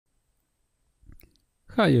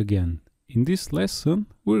Hi again. In this lesson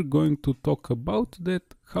we're going to talk about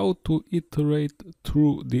how to iterate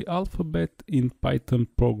through the alphabet in Python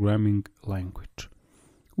programming language.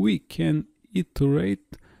 We can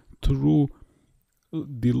iterate through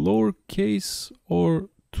the lowercase or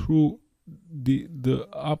through the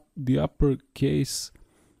uppercase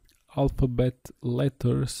alphabet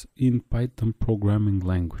letters in Python programming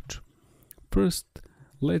language. First,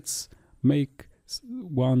 let's make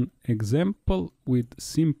one example with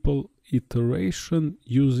simple iteration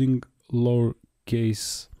using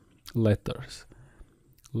lowercase letters.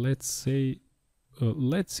 Let's say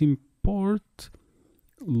let's import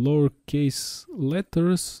lowercase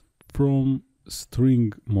letters from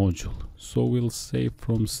string module. So we'll say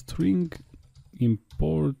from string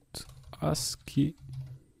import ASCII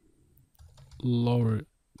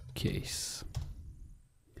lowercase,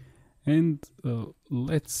 and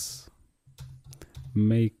let's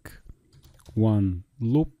make one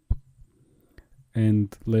loop,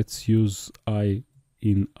 and let's use I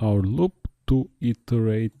in our loop to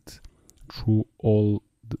iterate through all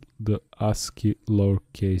the ASCII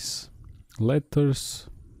lowercase letters.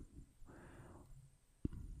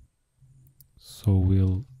 So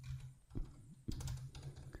we'll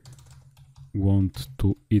want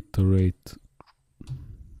to iterate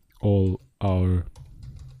all our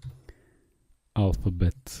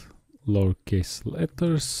alphabet lowercase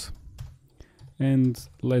letters, and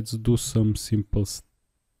let's do some simple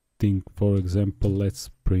thing. For example, let's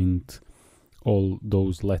print all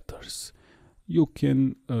those letters. You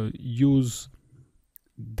can use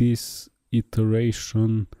this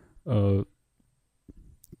iteration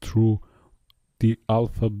through the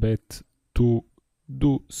alphabet to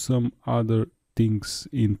do some other things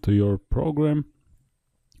into your program,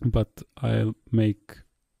 but I'll make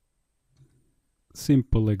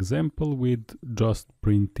simple example with just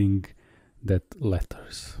printing that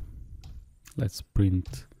letters. Let's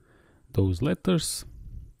print those letters,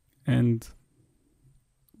 and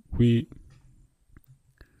we've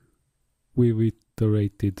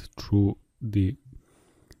iterated through the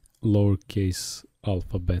lowercase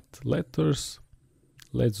alphabet letters.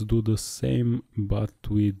 Let's do the same but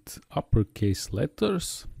with uppercase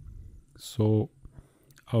letters. So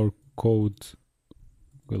our code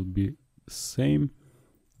will be same,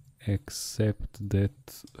 except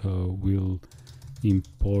that we'll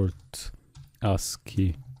import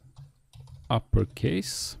ASCII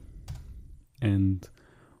uppercase, and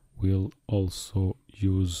we'll also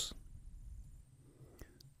use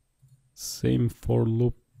same for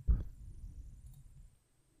loop,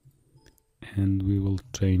 and we will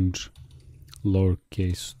change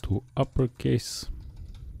lowercase to uppercase,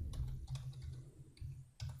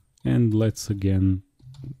 and let's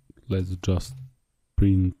just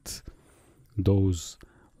print those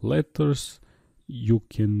letters. You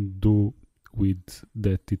can do with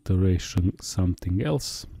that iteration something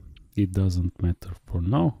else, it doesn't matter for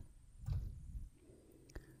now,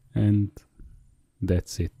 and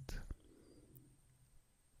that's it.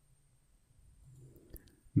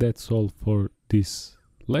 That's all for this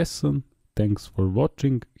lesson. Thanks for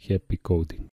watching. Happy coding.